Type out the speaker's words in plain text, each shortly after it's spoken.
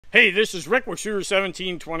Hey, this is Rick with Shooter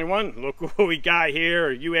 1721. Look what we got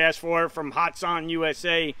here. You asked for it from Hatsan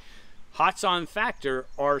USA. Hatsan Factor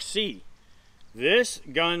RC. This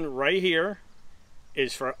gun right here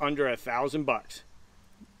is for under $1,000.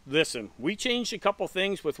 Listen, we changed a couple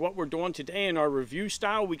things with what we're doing today in our review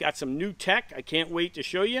style. We got some new tech I can't wait to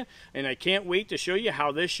show you, and I can't wait to show you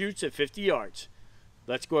how this shoots at 50 yards.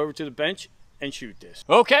 Let's go over to the bench and shoot this.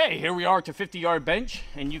 Okay, here we are at the 50-yard bench,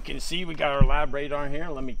 and you can see we got our lab radar here.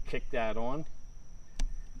 Let me kick that on,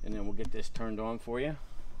 and then we'll get this turned on for you.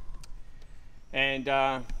 And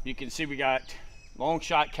you can see we got long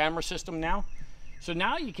shot camera system now. So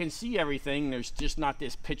now you can see everything. There's just not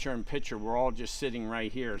this picture-in-picture. We're all just sitting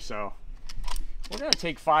right here. So we're gonna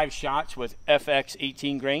take 5 shots with FX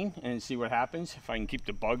 18 grain and see what happens, if I can keep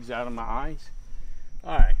the bugs out of my eyes.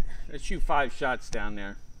 All right, let's shoot 5 shots down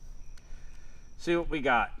there. See what we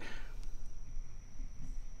got.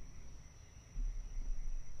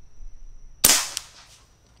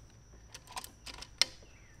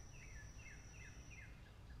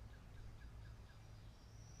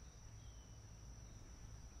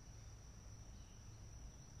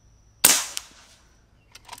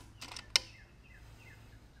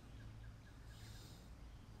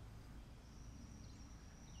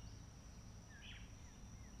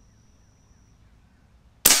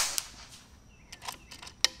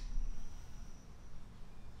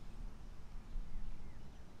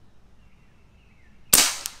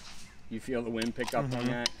 You feel the wind pick up on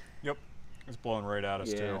that? Yep, it's blowing right at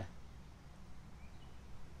us too.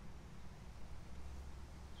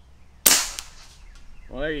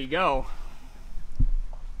 Well, there you go. Can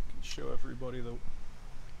show everybody the.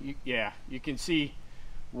 Yeah, you can see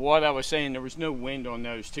what I was saying. There was no wind on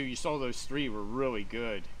those two. You saw those 3 were really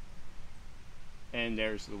good. And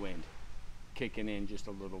there's the wind kicking in just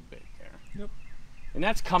a little bit there. Yep. And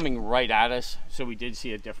that's coming right at us, so we did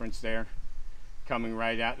see a difference there. Coming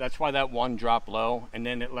right out. That's why that one dropped low, and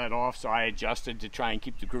then it let off, so I adjusted to try and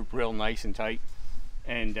keep the group real nice and tight.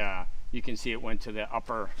 And you can see it went to the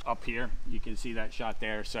upper up here. You can see that shot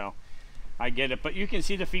there, so I get it. But you can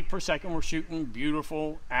see the feet per second we're shooting.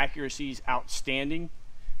 Beautiful. Accuracy's outstanding.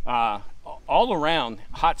 All around,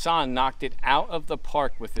 Hatsan knocked it out of the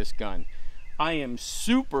park with this gun. I am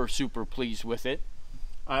super pleased with it.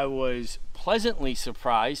 I was pleasantly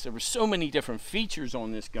surprised. There were so many different features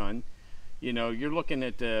on this gun. You know, you're looking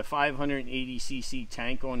at the 580cc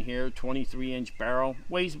tank on here, 23-inch barrel,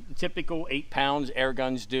 weighs typical 8 pounds. Air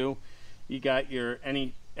guns do. You got your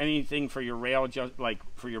anything for your rail, just like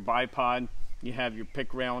for your bipod. You have your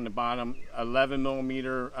pick rail on the bottom,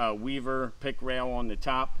 11mm Weaver pick rail on the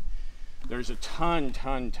top. There's a ton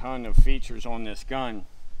of features on this gun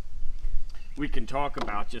we can talk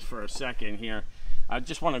about just for a second here. I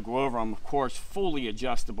just want to go over them. Of course, fully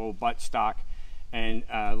adjustable buttstock. And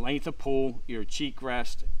length of pull, your cheek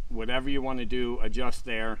rest, whatever you want to do, adjust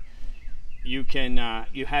there. You can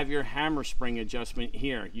you have your hammer spring adjustment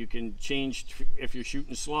here. You can change if you're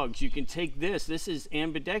shooting slugs. You can take this is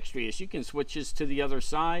ambidextrous. You can switch this to the other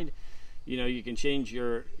side. You know, you can change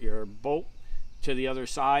your bolt to the other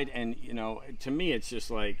side, and you know, to me it's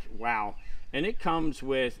just like wow. And it comes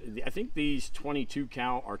with, I think these 22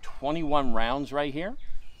 cal are 21 rounds right here,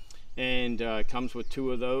 and comes with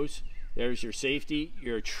 2 of those. There's your safety.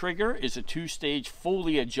 Your trigger is a 2-stage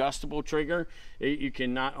fully adjustable trigger. You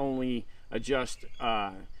can not only adjust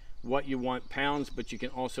what you want pounds, but you can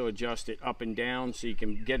also adjust it up and down, so you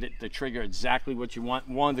can get the trigger exactly what you want.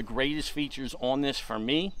 One of the greatest features on this for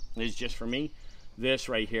me is just for me, this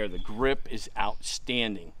right here. The grip is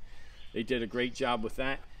outstanding. They did a great job with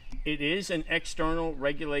that. It is an external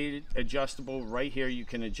regulated adjustable right here. You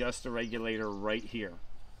can adjust the regulator right here.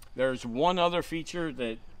 There's one other feature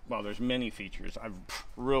that, well, there's many features. I've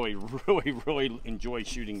really enjoyed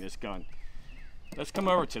shooting this gun. Let's come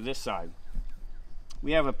over to this side.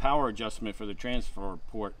 We have a power adjustment for the transfer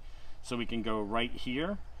port, so we can go right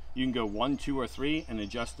here. You can go 1, 2, or 3 and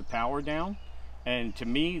adjust the power down. And to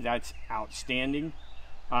me, that's outstanding.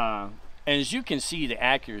 And as you can see, the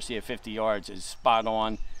accuracy at 50 yards is spot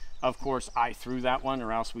on. Of course, I threw that one,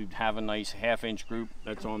 or else we'd have a nice 1/2-inch group.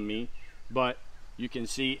 That's on me. But you can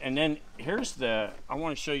see, and then here's the, I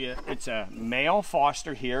want to show you, it's a male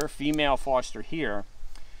Foster here, female Foster here,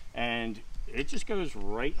 and it just goes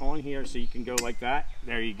right on here, so you can go like that.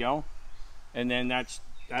 There you go. And then that's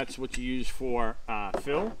what you use for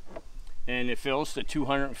fill, and it fills to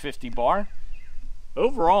 250 bar.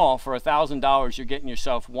 Overall, for $1,000, you're getting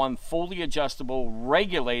yourself one fully adjustable,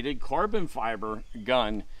 regulated carbon fiber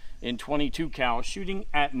gun in 22 cal, shooting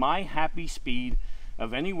at my happy speed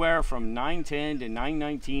of anywhere from 910 to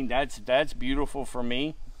 919. That's beautiful for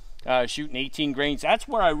me. shooting 18 grains. That's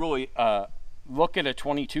where I really look at a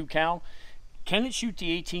 22 cal. Can it shoot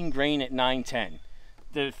the 18 grain at 910?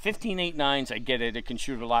 The 15.89s, I get it. It can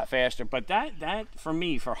shoot a lot faster. But that for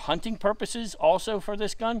me, for hunting purposes, also for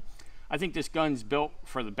this gun, I think this gun's built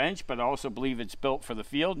for the bench, but I also believe it's built for the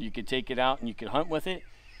field. You could take it out and you could hunt with it.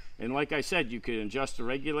 And like I said, you could adjust the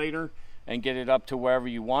regulator and get it up to wherever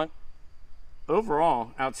you want.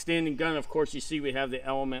 Overall, outstanding gun. Of course, you see we have the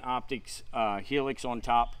Element Optics Helix on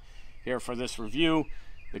top here for this review.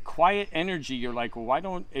 The quiet energy, you're like, well, why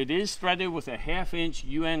don't, it is threaded with a 1/2 inch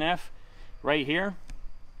UNF right here.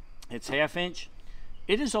 It's 1/2 inch.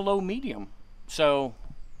 It is a low medium. So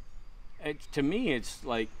to me, it's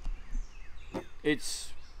like,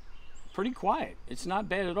 it's pretty quiet. It's not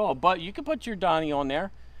bad at all, but you can put your Donnie on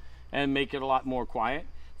there and make it a lot more quiet.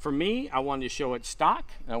 For me, I wanted to show it stock.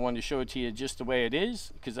 I wanted to show it to you just the way it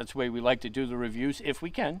is, because that's the way we like to do the reviews if we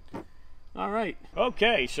can. All right.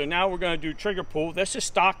 Okay, so now we're going to do trigger pull. This is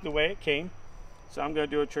stock the way it came. So I'm going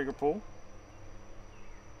to do a trigger pull.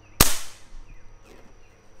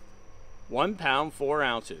 1 pound, 4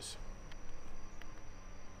 ounces.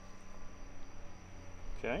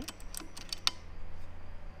 Okay.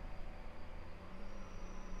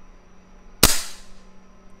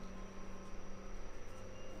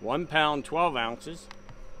 1 pound, 12 ounces.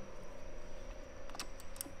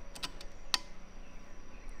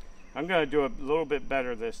 I'm going to do a little bit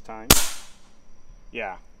better this time.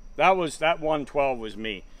 Yeah, that 112 was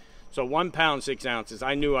me. So 1 pound, 6 ounces.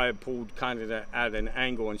 I knew I had pulled kind of at an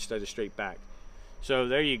angle instead of straight back. So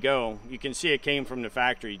there you go. You can see it came from the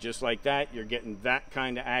factory just like that. You're getting that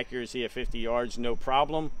kind of accuracy at 50 yards, no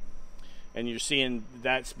problem. And you're seeing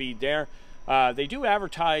that speed there. They do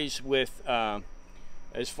advertise with,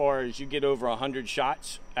 as far as you get over 100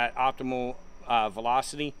 shots at optimal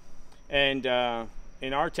velocity. And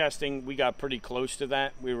in our testing, we got pretty close to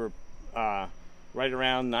that. We were right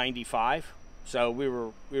around 95. So we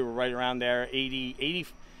were right around there, 80,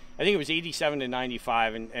 I think it was 87 to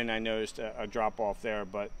 95, and I noticed a drop off there,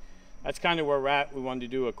 but that's kind of where we're at. We wanted to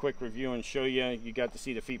do a quick review and show you. You got to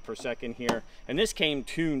see the feet per second here, and this came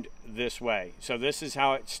tuned this way. So this is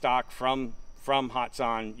how it's stocked from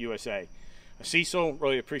Hatsan USA. Cecil,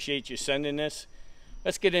 really appreciate you sending this.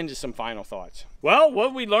 Let's get into some final thoughts. Well,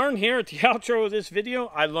 what we learned here at the outro of this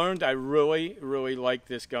video, I learned I really, really like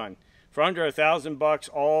this gun. For under $1,000,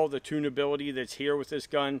 all the tunability that's here with this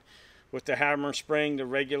gun, with the hammer spring, the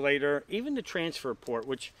regulator, even the transfer port,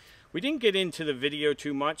 which we didn't get into the video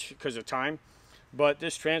too much because of time, but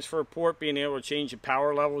this transfer port, being able to change the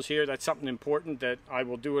power levels here, that's something important that I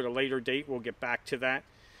will do at a later date. We'll get back to that.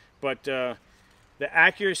 But the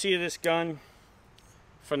accuracy of this gun,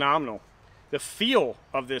 phenomenal. The feel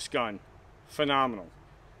of this gun, phenomenal.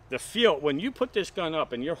 The feel, when you put this gun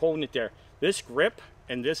up and you're holding it there, this grip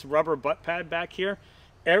and this rubber butt pad back here,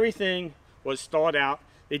 everything was thought out.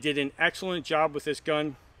 They did an excellent job with this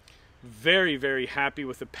gun. Very, very happy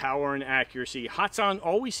with the power and accuracy. Hatsan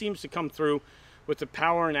always seems to come through with the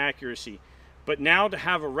power and accuracy. But now to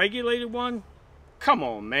have a regulated one, come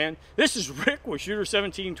on, man. This is Rick with Shooter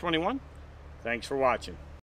 1721. Thanks for watching.